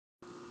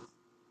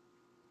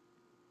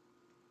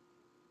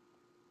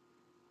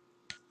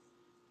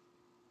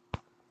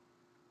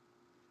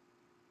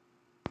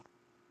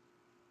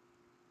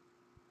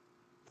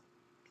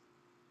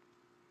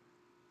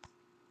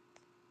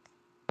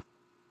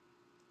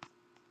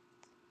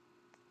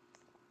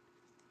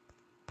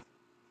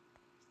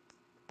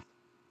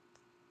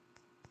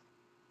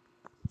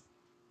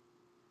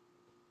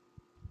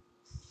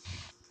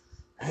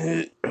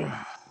Shit.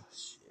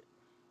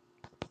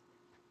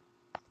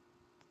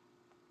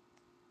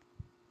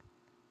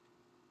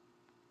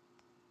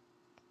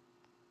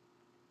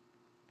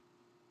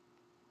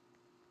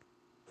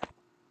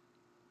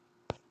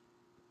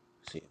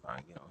 See if I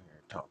can get on here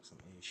and talk some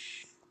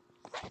ish.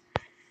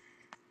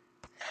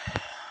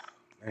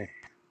 Man,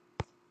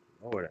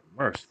 Lord have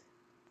mercy.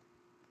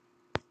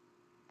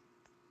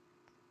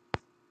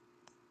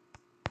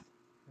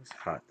 It's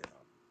hot down.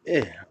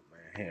 Yeah,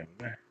 man, here,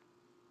 man.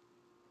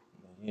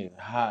 It's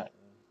hot.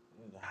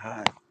 It's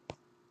hot.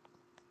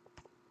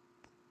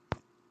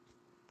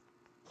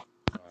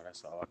 Oh,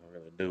 that's all I can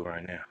really do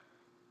right now.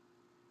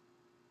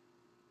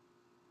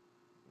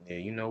 Yeah,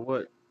 you know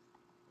what?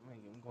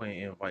 I'm going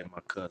to invite my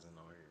cousin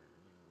on here.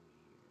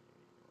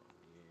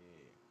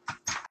 Yeah.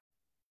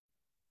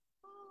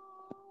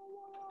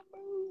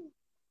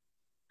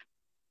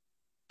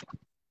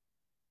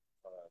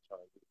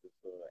 Trying to get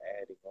this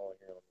addict on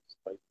here on this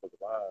Facebook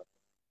Live.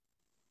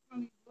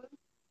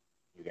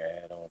 You can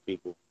add on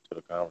people to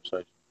the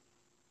conversation.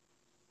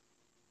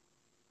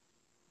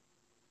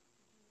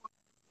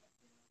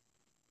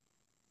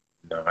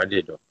 No, I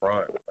did the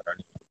front, but I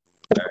need to do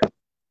the back.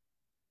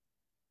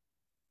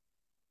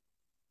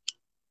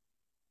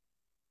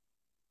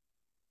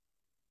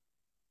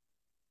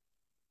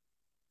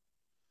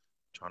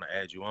 Trying to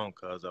add you on,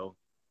 cuzzo.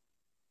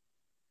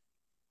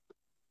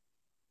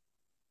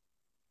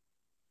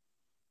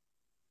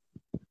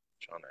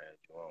 Trying to add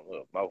you on.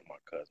 Look, both my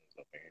cousins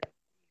up in here.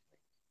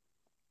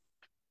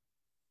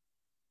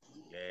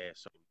 Yeah,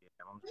 so yeah,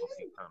 I'm just gonna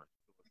be kind of.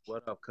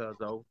 What up,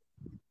 cuzzo?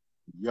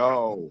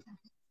 Yo,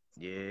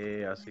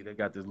 Yeah, I see they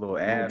got this little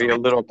it might ad be a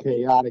on. little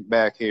chaotic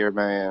back here,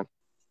 man.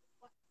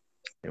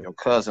 Your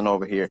cousin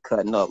over here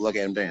cutting up. Look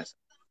at him dancing.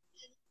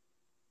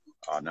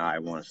 Oh, now I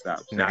want to stop.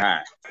 Say Now,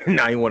 hi.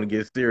 now you want to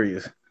get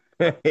serious.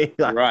 Like,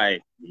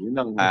 Right. You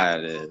know how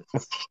it is.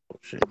 oh,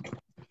 shit.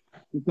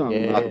 You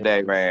talking about Yeah,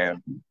 today,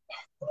 man?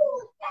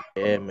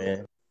 yeah,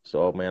 man.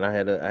 So, man, I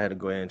had to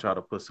go ahead and try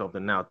to put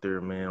something out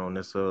there, man, on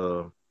this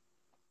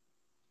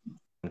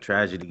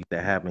tragedy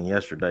that happened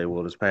yesterday.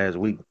 Well, this past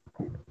week.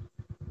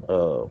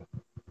 Uh,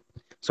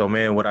 so,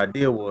 man, what I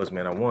did was,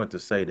 man, I wanted to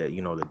say that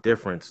the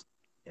difference,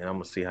 and I'm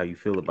gonna see how you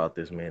feel about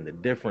this, man. The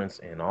difference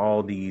in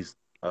all these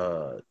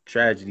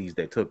tragedies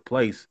that took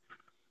place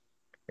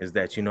is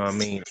that what I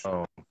mean.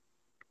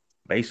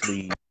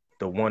 Basically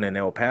the one in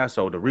El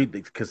Paso,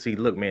 because see,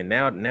 look, man,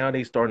 now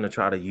they starting to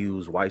try to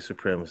use white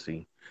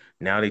supremacy.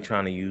 Now they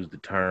trying to use the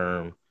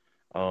term,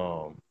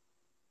 um,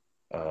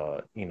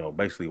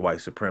 basically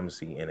white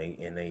supremacy, and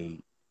they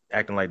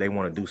acting like they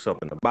want to do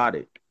something about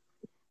it.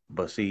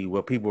 But see,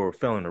 what people are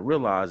failing to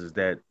realize is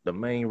that the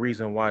main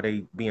reason why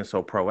they being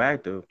so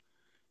proactive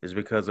is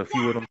because a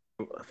few of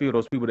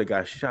those people that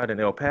got shot in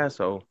El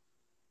Paso,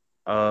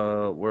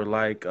 were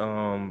like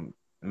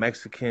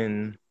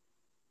Mexican,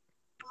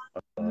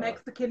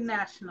 Mexican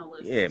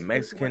nationalists. yeah,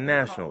 Mexican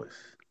nationalists.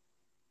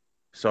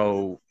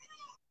 So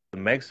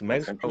That's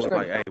Mexico was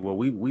like, interesting. hey, well,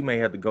 we may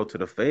have to go to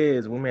the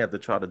feds. We may have to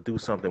try to do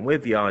something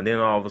with y'all. And then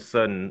all of a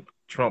sudden,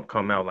 Trump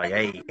come out like,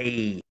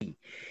 hey,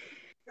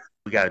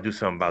 we got to do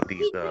something about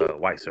these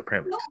white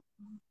supremacists.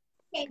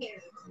 I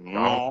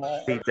don't know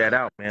if you peeped that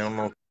out, man. I don't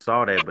know if you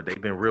saw that, but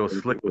they've been real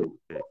slick with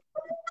it.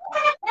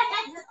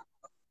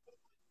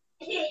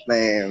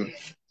 Man,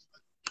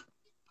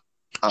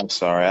 I'm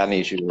sorry. I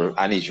need you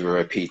to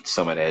repeat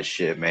some of that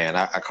shit, man.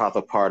 I caught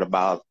the part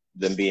about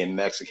them being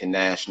Mexican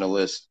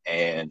nationalists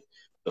and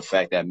the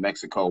fact that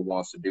Mexico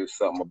wants to do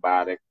something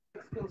about it.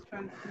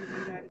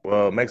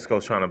 Well,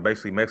 Mexico's trying to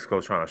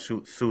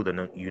sue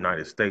the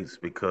United States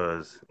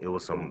because it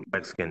was some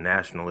Mexican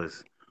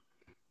nationalists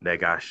that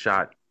got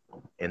shot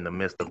in the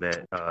midst of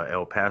that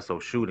El Paso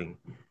shooting.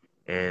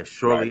 And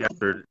Right.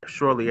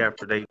 shortly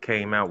after they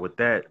came out with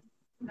that,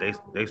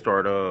 they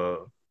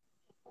started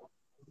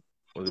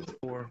was it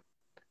before?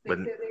 They But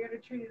said they're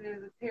going to treat it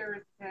as a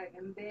terrorist attack,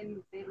 and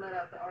then they let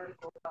out the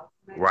article about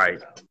Mexico.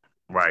 right,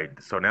 right.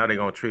 So now they're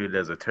gonna treat it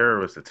as a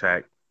terrorist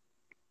attack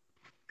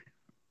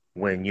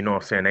when what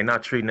I'm saying they're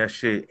not treating that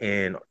shit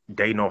in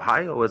Dayton,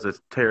 Ohio as a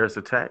terrorist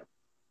attack.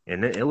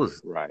 And it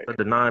was Right.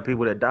 the 9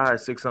 people that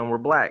died, 6 of them were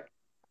black.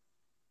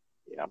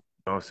 Yeah. You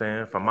know what I'm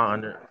saying? From my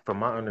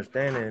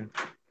understanding,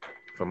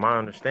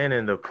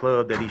 the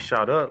club that he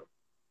shot up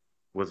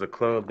was a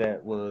club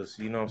that was,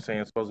 what I'm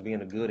saying, supposed to be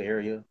in a good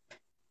area.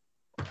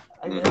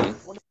 Hey man,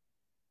 Mm-hmm. what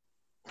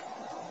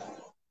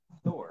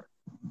door?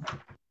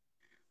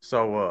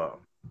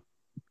 So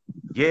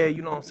yeah,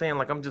 you know what I'm saying?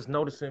 Like I'm just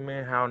noticing,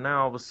 man, how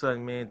now all of a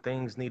sudden, man,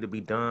 things need to be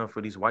done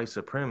for these white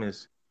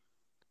supremacists,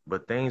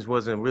 but things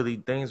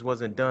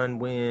wasn't done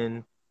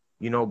when,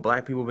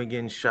 black people been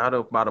getting shot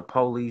up by the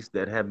police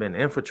that have been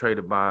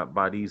infiltrated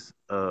by these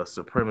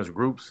supremacist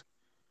groups.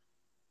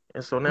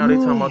 And so now they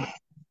talking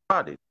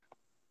about it.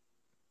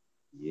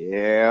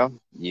 Yeah,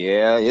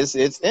 yeah, it's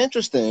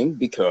interesting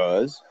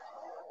because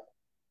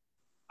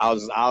I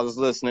was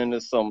listening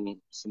to some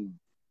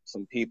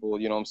people,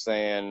 you know what I'm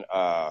saying,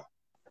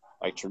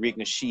 like Tariq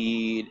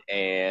Nasheed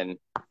and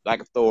Black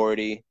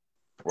Authority,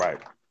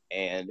 Right.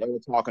 and they were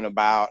talking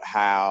about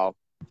how,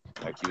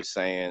 like you were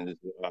saying,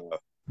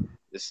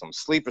 there's some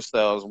sleeper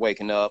cells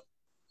waking up,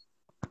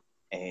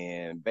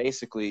 and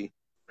basically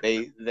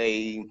they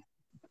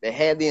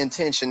had the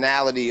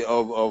intentionality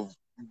of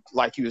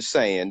like you were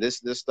saying,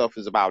 this stuff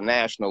is about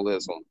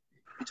nationalism.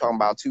 You're talking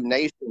about two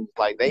nations,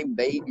 like they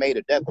made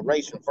a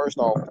declaration first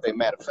off with their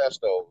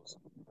manifestos,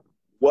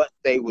 what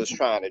they was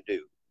trying to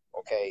do.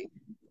 Okay,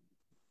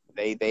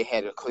 they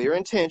had a clear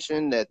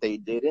intention that they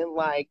didn't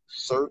like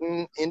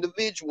certain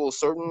individuals,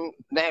 certain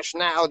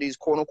nationalities,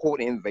 quote unquote,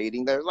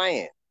 invading their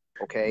land.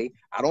 Okay,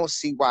 I don't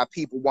see why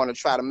people want to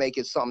try to make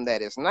it something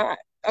that it's not.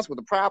 That's what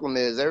the problem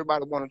is.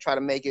 Everybody want to try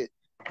to make it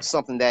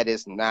something that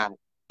is not,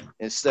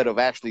 instead of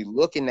actually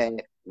looking at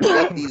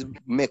what these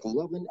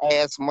McLovin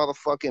ass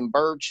motherfucking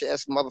bird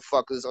chest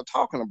motherfuckers are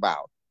talking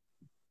about.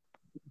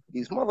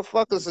 These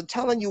motherfuckers are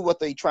telling you what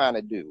they trying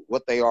to do,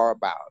 what they are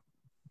about.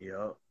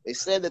 Yep. They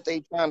said that they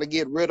trying to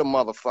get rid of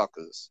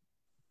motherfuckers.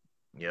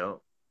 Yep.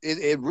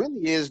 It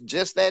really is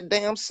just that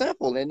damn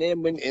simple. And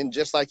then and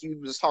just like you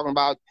was talking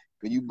about,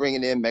 when you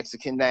bringing in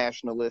Mexican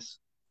nationalists,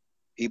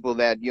 people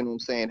that, you know what I'm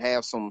saying,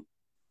 have some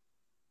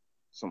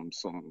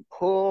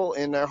pull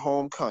in their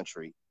home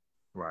country,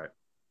 Right.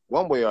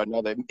 one way or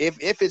another.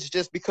 If it's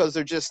just because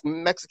they're just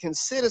Mexican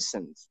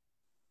citizens,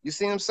 you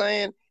see what I'm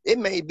saying? It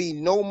may be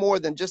no more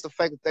than just the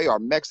fact that they are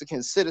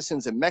Mexican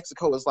citizens, and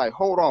Mexico is like,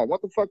 hold on,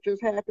 what the fuck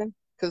just happened?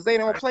 Because they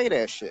don't play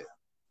that shit.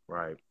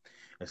 Right.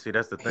 And see,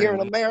 that's the Here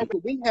thing. in America,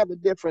 we have a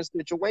different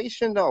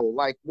situation though.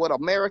 Like what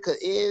America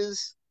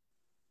is,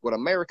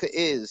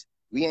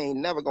 we ain't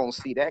never gonna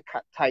see that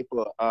type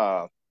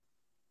of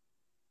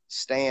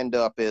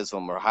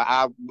stand-upism, or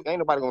how ain't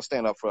nobody gonna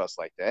stand up for us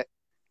like that.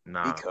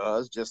 Nah.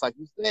 Because just like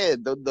you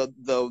said,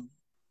 the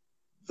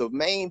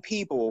main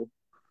people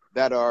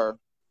that are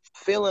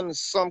feeling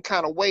some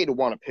kind of way to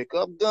want to pick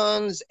up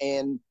guns,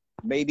 and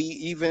maybe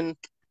even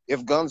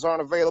if guns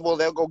aren't available,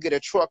 they'll go get a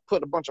truck,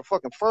 put a bunch of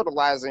fucking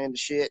fertilizer in the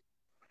shit.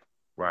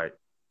 Right.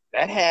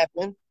 That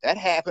happened. That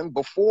happened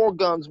before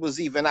guns was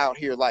even out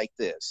here like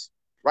this.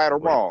 Right or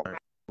Well, wrong?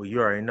 well, you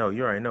already know.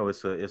 You already know.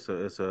 It's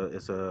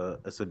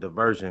a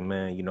diversion,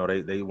 man. You know,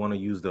 they want to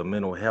use the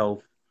mental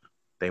health.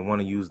 They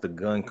want to use the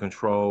gun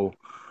control.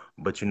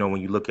 But you know,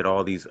 when you look at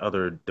all these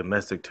other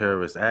domestic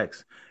terrorist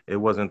acts, it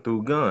wasn't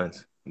through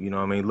guns. You know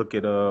what I mean? Look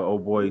at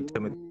old boy No,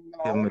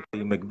 Timothy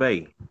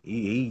McVeigh.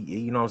 He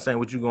you know what I'm saying?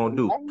 What you gonna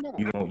do? no,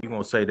 no. You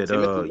gonna say that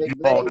Timothy you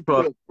haul McVeigh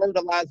truck. put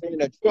fertilizer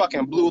in a truck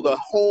and blew the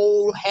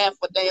whole half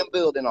a damn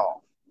building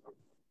off.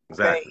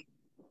 Exactly.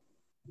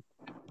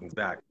 Okay?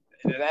 Exactly.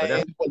 And I But that's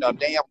ain't put a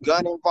damn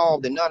gun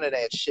involved in none of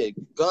that shit.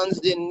 Guns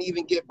didn't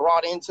even get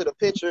brought into the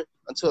picture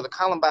until the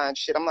Columbine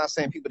shit. I'm not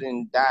saying people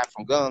didn't die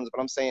from guns, but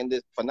I'm saying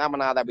this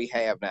phenomenon that we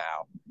have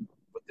now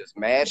with this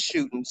mass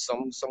shooting,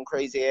 some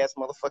crazy ass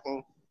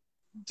motherfucking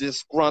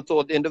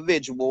disgruntled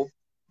individual.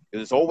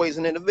 There's always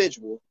an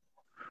individual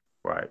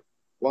right.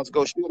 wants to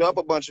go shoot up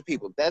a bunch of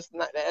people. That's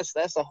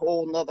a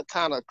whole nother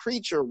kind of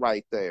creature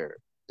right there.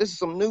 This is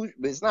some new.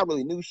 It's not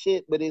really new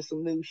shit, but it's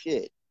some new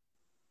shit.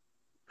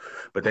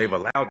 But they've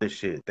allowed this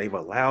shit. They've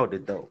allowed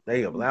it though.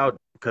 They allowed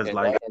because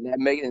like And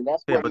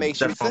that's yeah, what but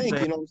makes you that's what I'm think.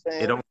 saying. You know what I'm It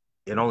saying?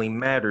 only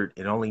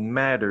it only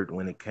mattered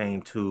when it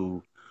came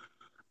to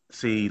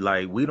see,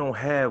 like we don't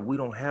have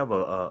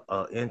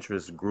a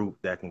interest group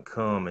that can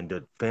come and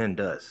defend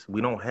us. We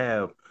don't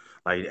have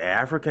like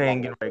Africa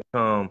ain't No, getting ready to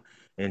come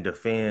and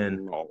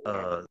defend no,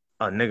 a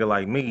nigga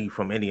like me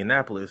from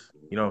Indianapolis.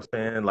 You know what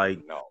I'm saying?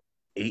 Like, no.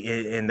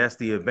 and that's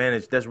the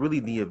advantage. That's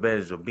really the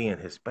advantage of being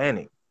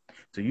Hispanic.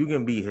 So you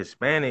can be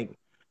Hispanic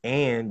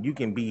and you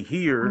can be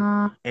here,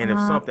 and if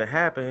something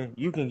happened,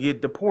 you can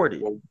get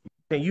deported. Well,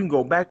 And you can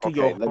go back to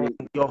okay.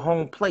 your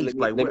home place.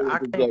 Like Let where me I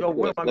can't interject go.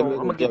 Where this. am I Let going? me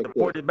I'm gonna get interject this.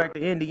 deported back to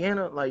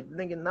Indiana. Like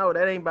nigga, no,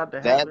 that ain't about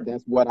to happen.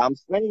 That's what I'm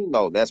saying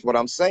though. That's what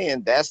I'm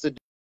saying. That's the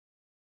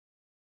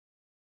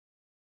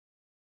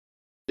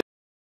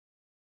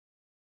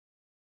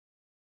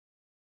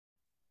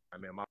I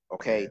mean, my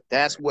okay. bad, my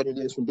That's bad. what it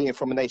is from being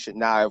from a nation.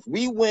 Now, if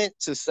we went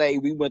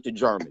to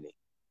Germany,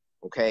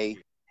 okay,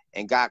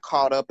 and got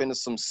caught up into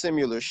some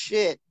similar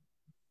shit,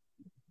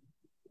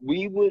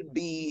 we would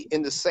be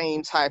in the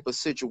same type of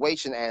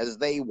situation as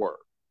they were,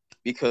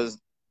 because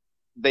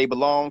they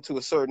belong to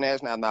a certain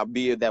nationality. Now,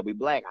 be it that we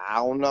black, I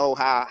don't know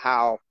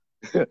how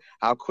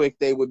how quick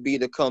they would be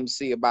to come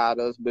see about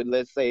us, but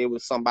let's say it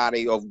was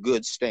somebody of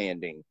good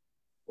standing.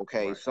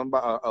 Okay, Right,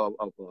 somebody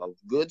of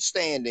good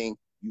standing.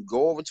 You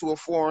go over to a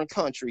foreign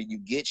country, you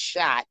get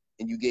shot,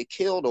 and you get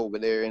killed over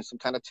there in some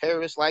kind of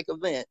terrorist-like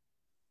event.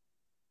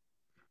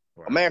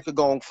 right, America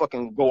gonna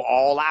fucking go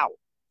all out.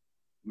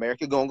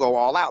 America gonna go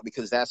all out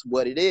because that's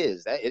what it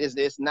is. That it is.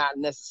 It's not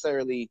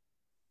necessarily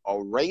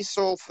a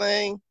racial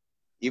thing,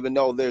 even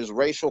though there's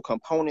racial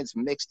components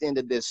mixed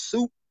into this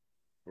soup.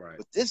 right.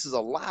 But this is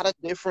a lot of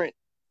different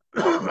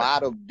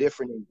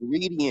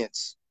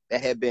ingredients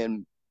that have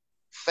been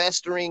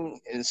festering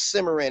and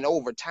simmering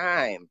over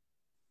time.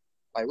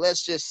 Like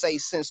let's just say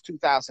since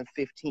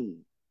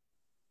 2015.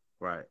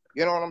 Right.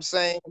 You know what I'm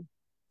saying?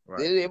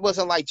 Right. It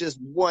wasn't like just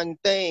one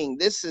thing.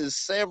 This is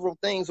several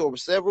things over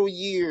several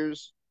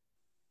years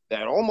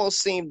that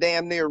almost seem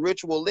damn near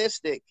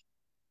ritualistic,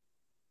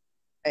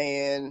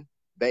 and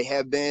they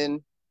have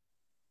been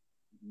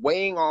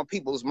weighing on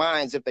people's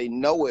minds if they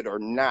know it or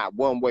not,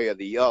 one way or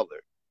the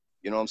other.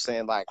 You know what I'm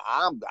saying? Like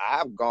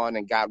I've gone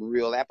and gotten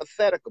real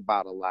apathetic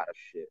about a lot of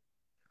shit.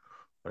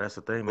 But that's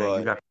the thing,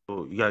 man.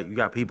 But You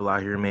got people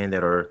out here, man,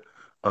 that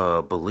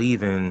are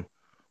believing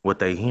what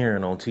they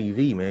hearing on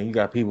TV, man. You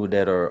got people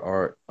that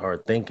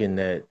are thinking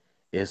that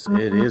it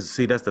is.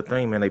 See, that's the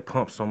thing, man. They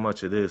pump so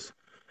much of this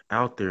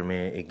out there,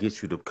 man. It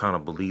gets you to kind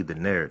of believe the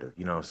narrative.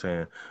 You know what I'm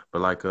saying?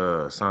 But like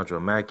Sandra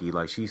Mackey,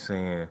 like she's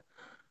saying,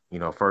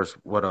 first,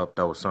 what up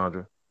though,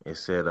 Sandra? It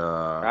said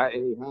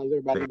hey, how's they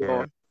everybody have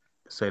doing?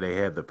 say they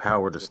have the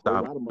power to There's a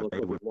whole stop, lot of but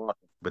motherfuckers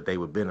walking. they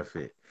would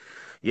benefit.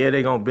 Yeah,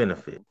 they gonna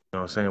benefit. You know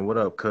what I'm saying? What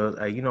up, cuz?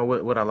 Hey, you know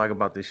what I like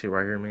about this shit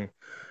right here, man?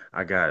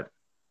 I got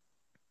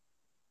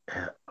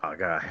I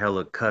got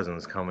hella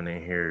cousins coming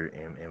in here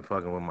and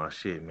fucking with my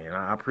shit, man.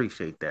 I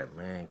appreciate that,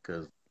 man,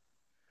 cuz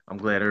I'm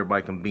glad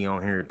everybody can be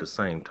on here at the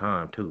same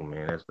time too,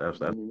 man. That's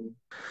Mm-hmm.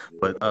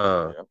 but Yep,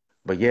 uh, yep,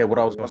 but yeah, what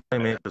I was yep. gonna say,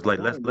 man, is like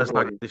let's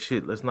not get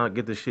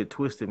Accountability. this shit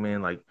twisted,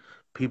 man. Like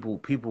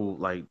people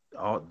like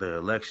all the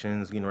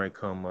elections, they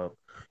come up.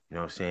 You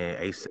know what I'm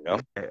saying?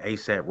 Yep.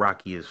 ASAP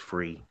Rocky is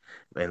free,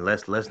 and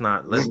let's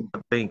not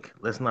think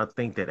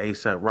that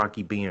ASAP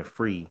Rocky being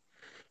free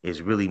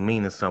is really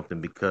meaning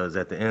something, because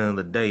at the end of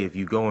the day, if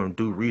you go and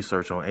do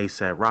research on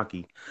ASAP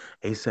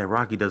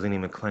Rocky doesn't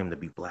even claim to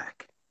be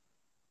black.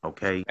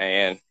 Okay,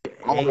 And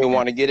I don't even and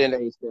want to get into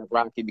A$AP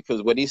Rocky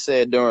because what he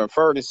said during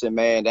Ferguson,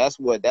 man, that's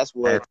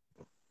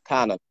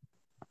kind of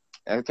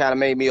that kind of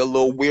made me a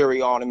little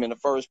weary on him in the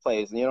first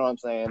place. You know what I'm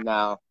saying?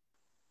 Now,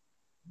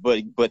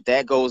 but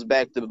that goes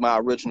back to my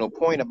original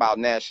point about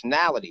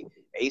nationality.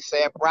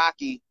 A$AP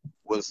Rocky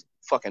was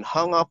fucking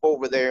hung up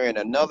over there in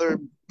another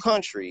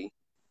country,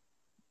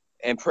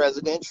 and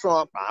President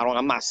Trump,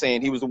 I'm not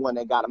saying he was the one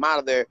that got him out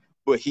of there,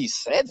 but he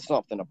said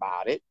something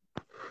about it.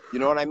 You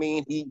know what I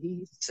mean?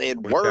 He said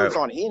we got. words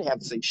on it. He didn't have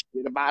to say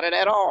shit about it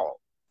at all.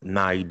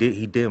 Nah, he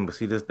didn't. But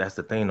see, that's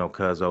the thing though,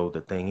 cuz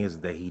the thing is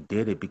that he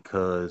did it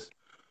because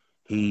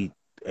he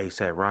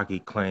ASAP Rocky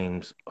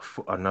claims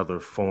another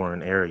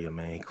foreign area,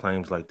 man. He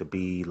claims like to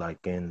be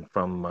like in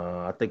from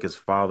I think his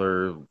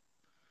father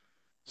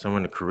somewhere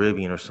in the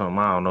Caribbean or something.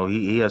 I don't know.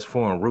 He has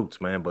foreign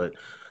roots, man. But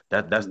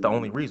that's the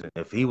only reason.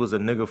 If he was a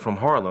nigga from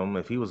Harlem,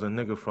 if he was a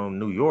nigga from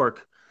New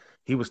York,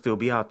 he would still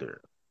be out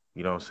there.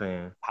 You know what I'm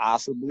saying?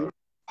 Possibly, So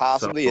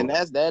possibly, and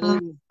that's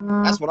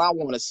what I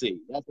want to see.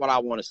 That's what I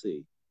want to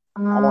see.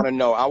 I want to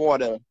know. I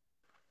want to,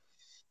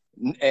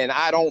 and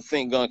I don't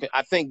think gun.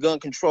 I think gun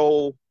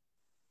control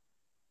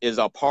is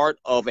a part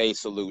of a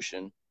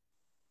solution.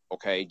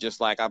 Okay,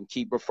 just like I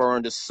keep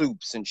referring to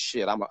soups and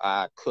shit.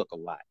 I cook a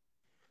lot,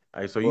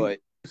 hey, so you but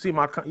see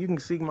you can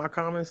see my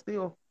comments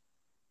still.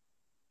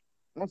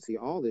 I don't see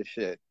all this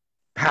shit.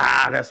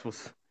 Ha, that's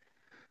what's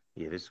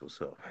yeah, this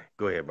what's up.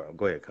 Go ahead, bro.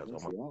 Go ahead, I cuz. don't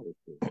see all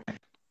this shit.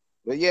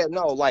 But yeah,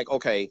 no, like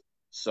okay,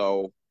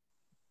 so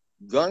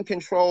gun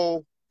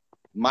control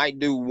might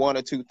do one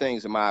or two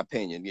things, in my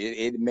opinion.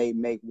 It may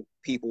make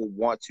people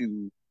want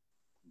to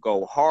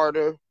go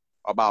harder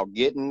about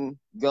getting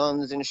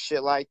guns and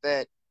shit like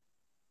that.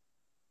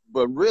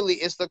 But really,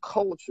 it's the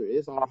culture.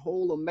 It's our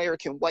whole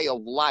American way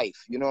of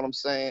life. You know what I'm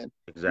saying?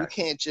 You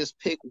Exactly. can't just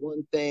pick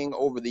one thing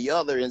over the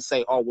other and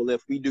say, oh, well,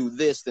 if we do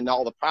this, then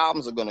all the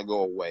problems are going to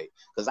go away.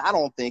 Because I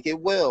don't think it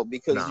will,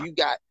 because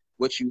Nah.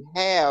 what you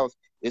have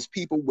is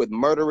people with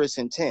murderous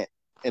intent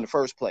in the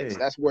first place.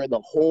 Yeah.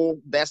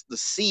 That's the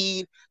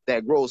seed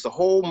that grows the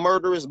whole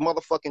murderous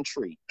motherfucking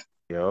tree.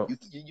 Yep.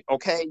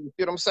 Okay? You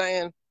see what I'm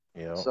saying?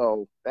 Yep.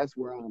 So that's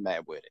where I'm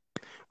at with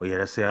it. Well, yeah,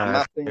 that's it. I'm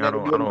not saying that it I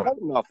wouldn't don't,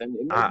 help nothing.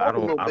 It may help a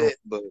little I don't. bit,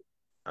 but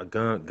A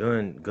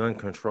gun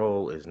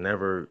control is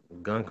never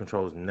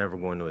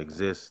going to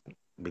exist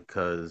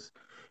because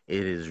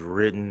it is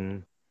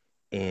written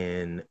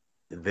in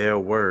their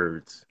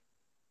words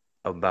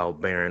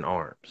about bearing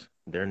arms.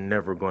 They're mm-hmm.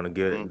 never going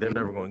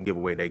to give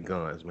away their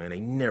guns, man. They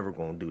never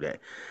going to do that.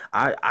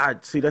 I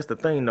see. That's the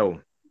thing,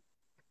 though.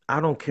 I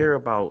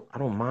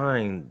don't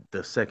mind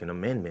the Second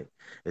Amendment.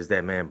 Is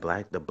that, man?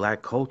 The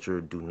black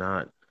culture do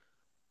not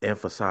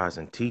emphasize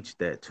and teach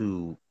that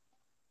to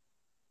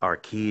our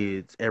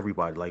kids,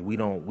 everybody. Like we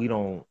don't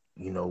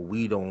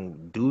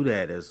do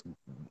that as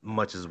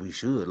much as we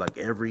should. Like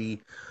every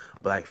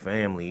black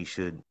family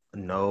should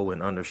know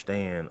and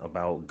understand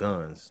about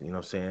guns. You know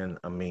what I'm saying?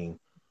 I mean,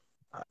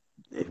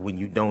 when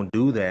you don't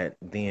do that,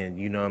 then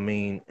you know what I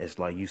mean. It's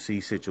like you see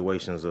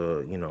situations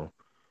of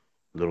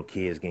little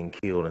kids getting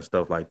killed and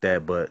stuff like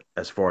that. But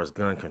as far as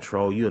gun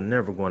control, you're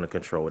never going to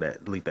control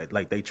that.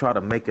 Like they try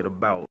to make it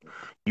about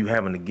you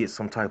having to get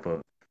some type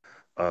of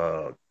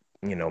uh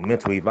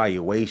mental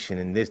evaluation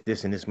and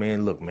this and this,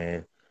 man. Look,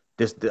 man,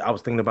 I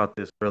was thinking about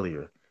this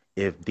earlier.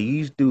 If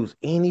these dudes,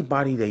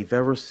 anybody they've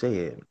ever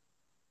said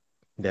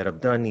that have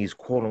done these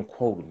quote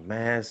unquote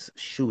mass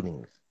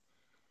shootings,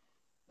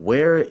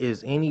 Where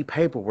is any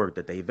paperwork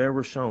that they've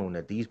ever shown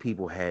that these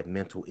people had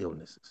mental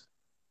illnesses?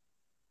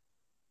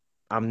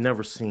 I've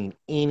never seen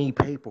any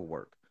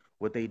paperwork.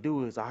 What they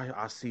do is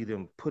I see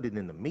them put it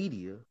in the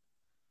media,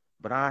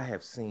 but I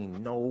have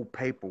seen no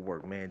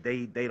paperwork, man.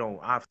 They don't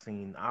I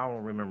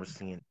don't remember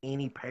seeing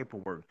any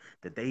paperwork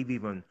that they've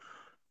even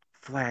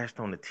flashed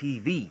on the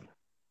TV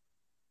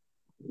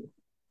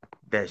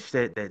that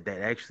said that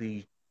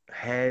actually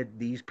had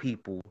these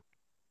people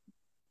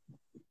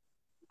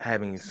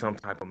having some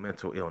type of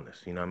mental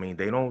illness. You know what I mean?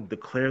 They don't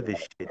declare this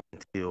shit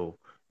until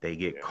they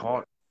get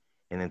caught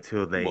and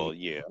until they, Well,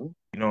 yeah, of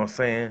you know what I'm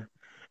saying?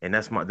 And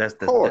that's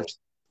course.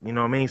 you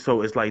know what I mean?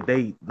 So it's like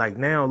they like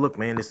now, look,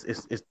 man, it's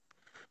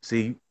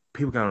see,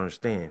 people gotta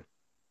understand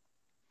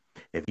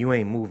if you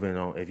ain't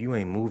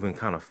moving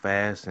kind of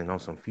fast and on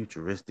some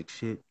futuristic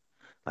shit,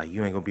 like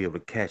you ain't gonna be able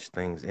to catch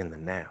things in the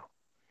now.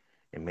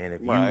 And man,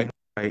 Right.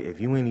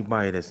 if you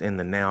anybody that's in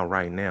the now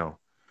right now,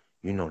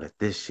 you know that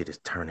this shit is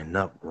turning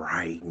up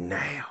right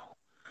now.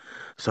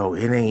 So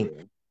it ain't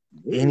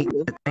Yeah. any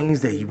of the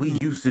things that we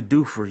used to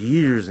do for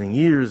years and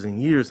years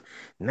and years.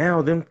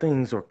 Now them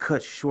things are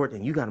cut short,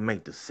 and you got to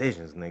make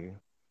decisions, nigga.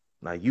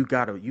 Like you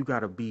gotta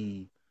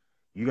be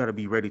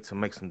ready to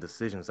make some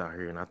decisions out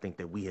here. And I think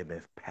that we have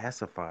been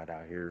pacified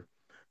out here,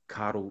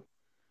 coddled,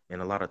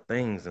 and a lot of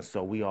things. And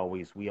so we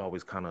always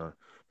kind of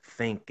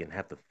think and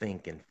have to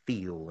think and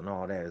feel and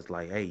all that. It's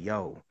like, hey,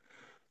 yo,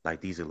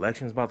 like these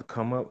elections about to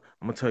come up.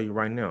 I'm gonna tell you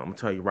right now. I'm gonna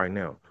tell you right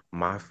now.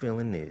 My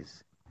feeling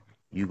is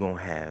you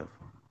gonna have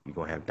you're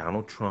gonna have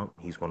Donald Trump.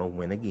 He's gonna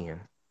win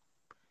again.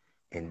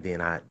 And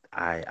then I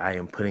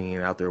am putting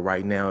it out there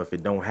right now. If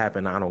it don't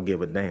happen, I don't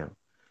give a damn.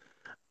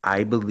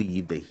 I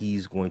believe that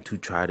he's going to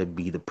try to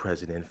be the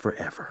president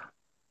forever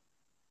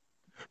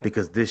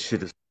because this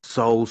shit is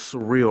so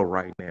surreal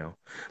right now.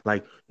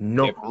 Like Yeah,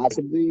 no,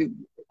 possibly,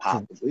 for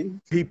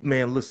possibly. people,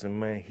 man, listen,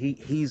 man,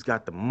 he's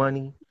got the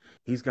money,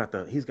 he's got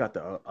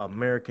the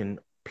American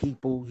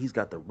people, he's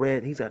got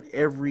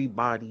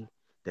everybody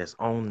that's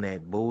on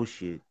that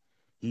bullshit.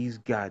 He's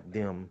got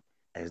them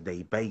as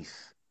they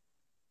base.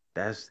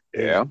 That's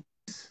his, Yeah,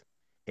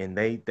 and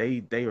they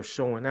are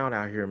showing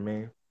out here,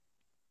 man.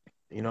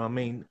 You know what I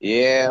mean?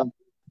 yeah,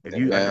 If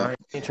you, and yeah. I,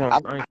 I ain't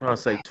trying to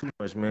say too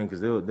much, man,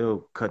 because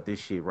they'll cut this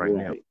shit right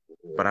now. right.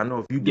 But I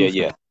know Yeah,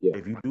 yeah, yeah.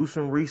 if you do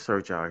some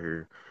research out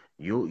here,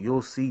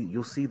 you'll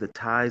see the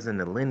ties and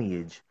the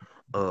lineage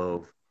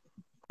of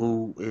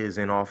who is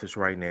in office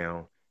right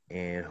now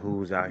and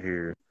who's out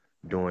here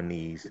doing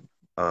these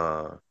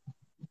uh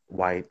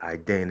white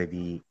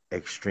identity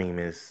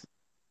extremists,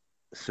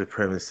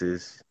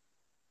 supremacists,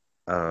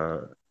 uh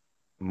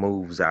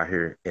moves out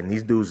here. And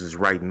these dudes is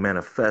writing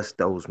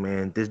manifestos,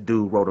 man. This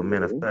dude wrote a Yeah,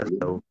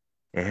 manifesto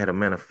and had a yeah.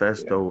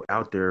 manifesto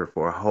out there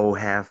for a whole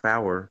half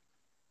hour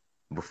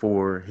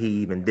before he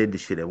even did the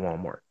shit at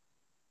Walmart.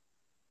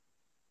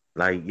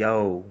 Like,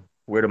 yo,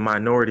 where the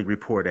Minority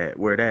Report at?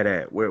 Where that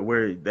at?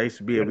 Where they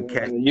should be able to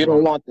catch You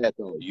don't motherfuckers. want that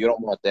though. You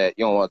don't want that.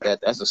 You don't want that.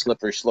 That's a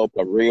slippery slope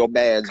of real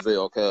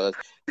Badsville.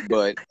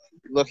 But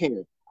look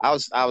here. I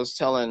was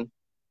telling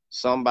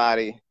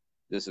somebody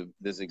this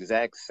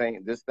exact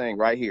same this thing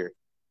right here.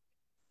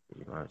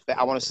 You know,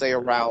 I want to say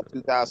around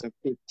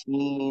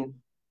 2015,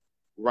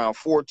 around I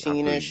feel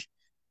you. 14ish.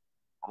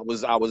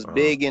 I was Uh,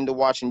 big into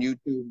watching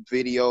YouTube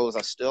videos.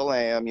 I still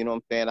am. You know what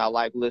I'm saying? I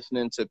like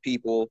listening to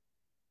people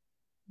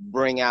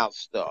bring out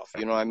stuff.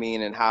 You know what I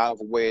mean? And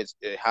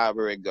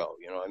however it go.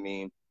 You know what I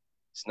mean?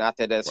 It's not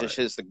that that's right.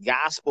 just the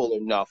gospel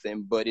or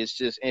nothing, but it's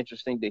just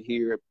interesting to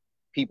hear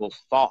people's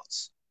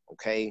thoughts.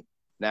 Okay,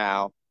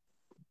 now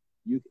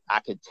I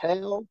could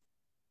tell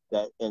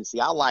that, and see,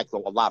 I like a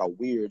lot of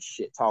weird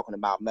shit, talking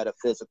about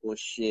metaphysical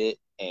shit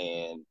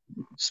and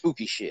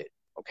spooky shit.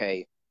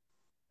 Okay,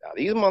 now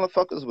these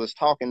motherfuckers was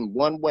talking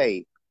one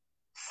way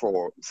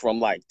from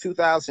like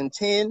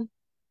 2010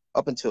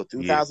 up until Yeah,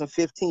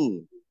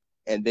 2015.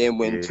 And then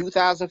when yeah,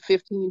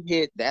 2015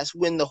 hit, that's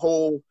when the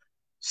whole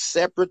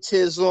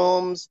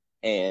separatisms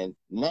and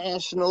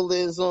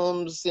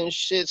nationalisms and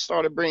shit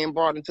started being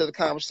brought into the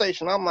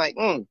conversation. I'm like,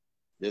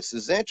 this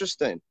is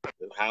interesting.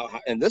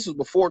 And this was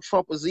before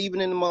Trump was even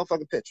in the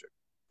motherfucking picture.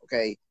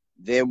 Okay.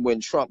 Then when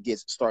Trump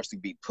starts to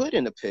be put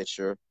in the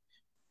picture,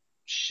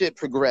 shit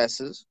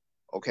progresses.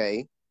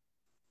 Okay.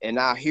 And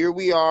now here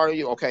we are,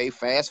 okay,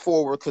 fast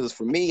forward, because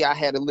for me, I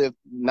had to live,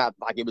 not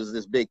like it was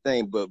this big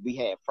thing, but we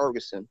had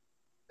Ferguson.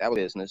 That was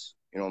business,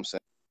 you know what I'm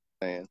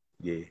saying?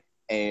 yeah,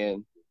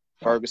 And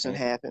Ferguson yeah,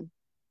 happened.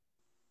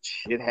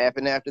 Shit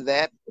happened after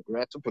that.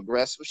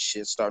 Progressive,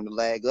 shit starting to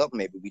lag up.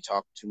 Maybe we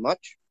talk too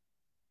much.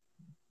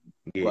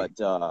 yeah.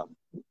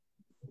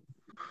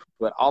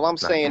 But all I'm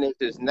Like, saying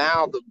is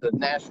now the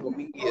national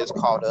media is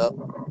caught up.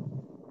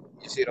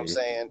 You see what I'm yeah,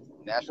 saying?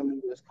 National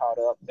media is caught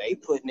up. They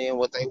putting in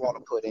what they want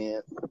to put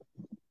in.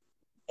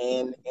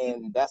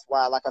 And that's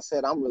why, like I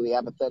said, I'm really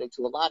apathetic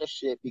to a lot of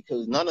shit,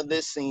 because none of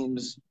this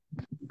seems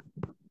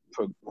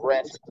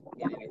progressed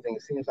in anything.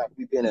 It seems like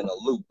we've been in a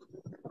loop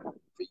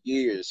for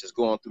years, just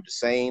going through the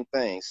same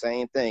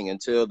thing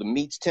until the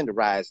meat's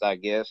tenderized. I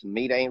guess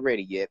meat ain't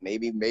ready yet.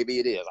 Maybe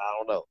it is. I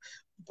don't know.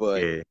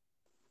 But yeah.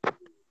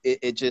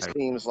 it just Hey,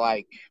 seems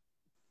like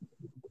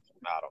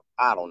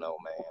I don't know,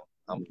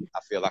 man. I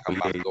feel like I'm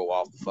but about to yeah, go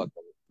off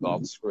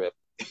the script.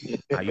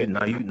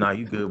 now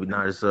you good, but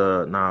now it's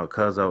now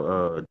because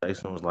of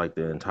Jason was like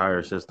the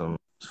entire system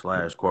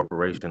slash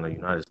corporation of the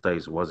United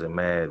States wasn't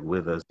mad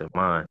with us in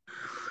mind.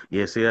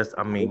 Yeah, see that's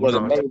I It mean,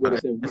 wasn't made with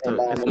us in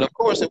mind, and of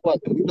course it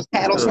wasn't. We was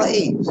cattle a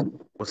slaves.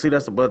 well see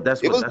that's the but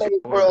It was that's made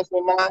what for us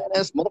in mind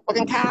as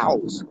motherfucking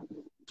cows.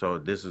 so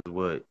this is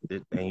what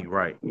and you're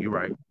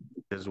right.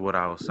 This is what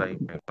I'll say,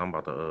 man. I'm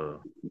about to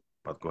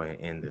go ahead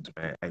and end this,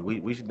 man. Hey,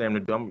 we should damn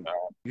near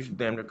you should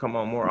damn near come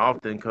on more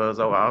often, cause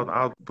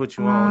I'll put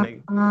you on,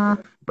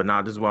 nigga. But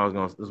nah, this is what I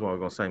was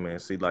gonna say, man.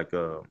 See, like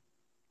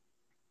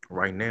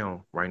right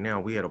now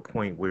we at a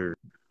point where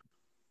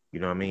you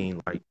know what I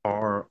mean, like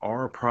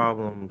our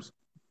problems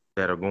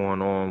that are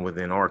going on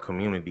within our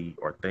community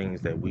are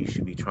things that we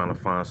should be trying to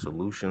find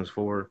solutions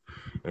for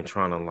and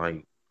trying to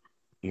like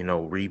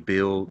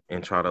rebuild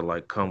and try to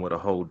like come with a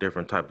whole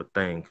different type of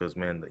thing. Cause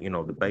man,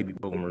 the baby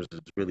boomers is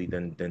really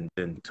then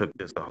took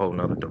this a whole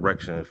nother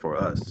direction for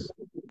us.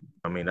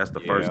 I mean, that's the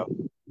first. Yeah,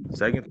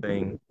 Second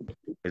thing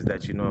is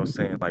that what I'm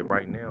saying, like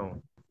right now,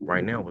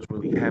 what's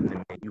really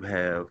happening, man, you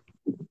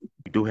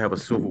do have a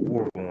civil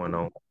war going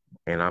on,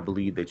 and I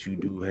believe that you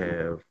do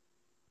have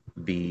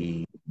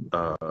the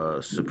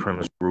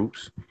supremacist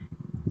groups.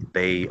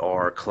 They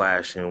are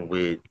clashing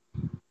with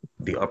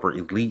the upper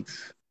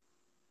elites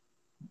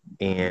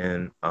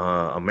in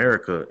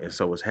America. And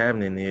so what's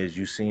happening is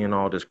you seeing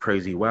all this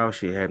crazy wild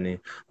shit happening.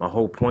 My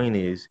whole point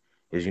is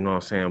what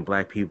I'm saying,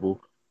 black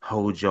people,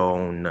 hold your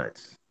own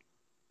nuts.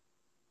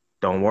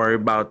 Don't worry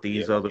about yeah.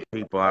 these other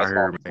people out That's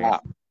all here, the man.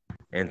 top.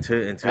 Until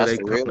That's they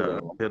the come real to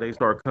one. until they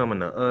start coming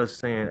to us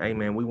saying, "Hey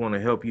man, we want to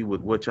help you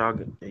with what y'all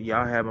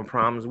having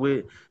problems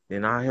with,"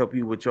 then I'll help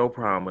you with your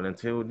problem. But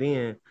until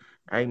then,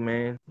 hey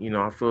man,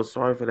 I feel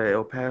sorry for that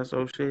El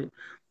Paso shit.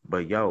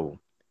 But yo,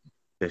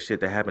 the shit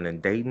that happened in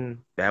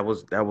Dayton, that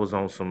was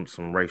on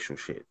some racial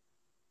shit.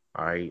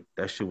 All right,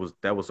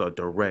 that was a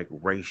direct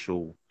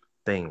racial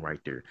thing right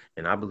there.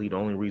 And I believe the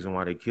only reason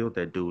why they killed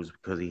that dude is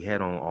because he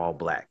had on all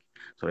black.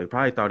 So they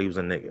probably thought he was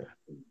a nigga.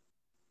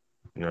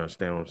 You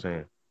understand what I'm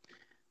saying?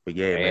 But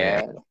yeah,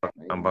 man, Yeah,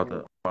 I'm about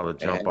to yeah.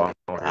 jump off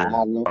on I here.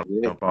 know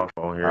it. Jump off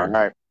on All here.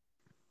 right.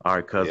 All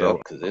right, cuz Yep,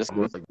 because I'm it's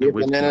gonna get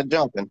with skipping and you. a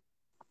jumping.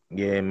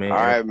 Yeah, All man.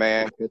 right,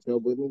 man. Catch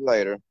up with me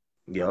later.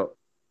 Yep.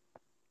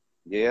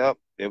 Yep.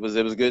 It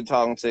was good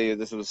talking to you.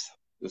 This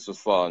was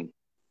fun.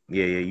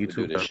 Yeah, yeah. You We'll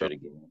too, do this cuz. shit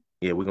again.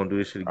 Yeah, we're gonna do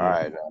this shit All again.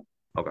 right,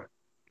 now. Okay.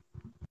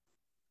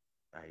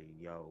 Hey,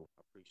 yo,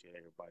 I appreciate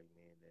everybody,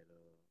 man,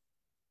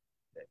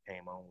 that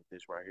came on with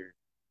this right here.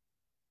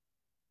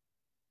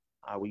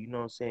 Well, you know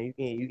what I'm saying?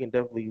 You can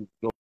definitely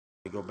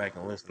go back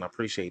and listen. I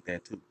appreciate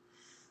that too.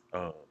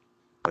 Uh,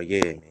 but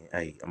yeah, man.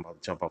 Hey, I'm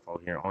about to jump off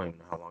out here. I don't even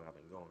know how long I've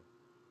been going.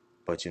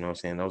 But you know what I'm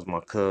saying? That was my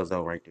cousin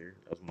right there.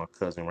 That was my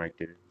cousin right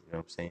there. You know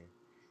what I'm saying?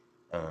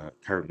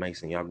 Kurt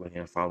Mason. Y'all go ahead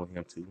and follow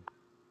him too.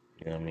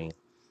 You know what I mean?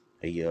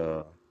 He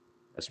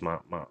that's my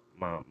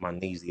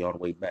kneesy all the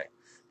way back.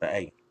 But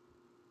hey,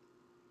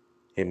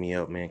 hit me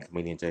up, man.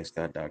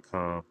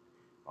 ComedianJScott.com.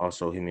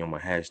 Also hit me on my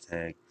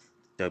hashtag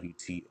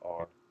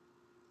WTR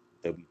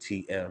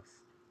WTF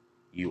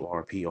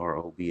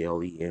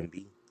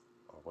URPROBLEMB.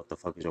 Or what the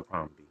fuck is your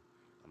problem be?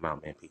 I'm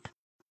out, man. Peace.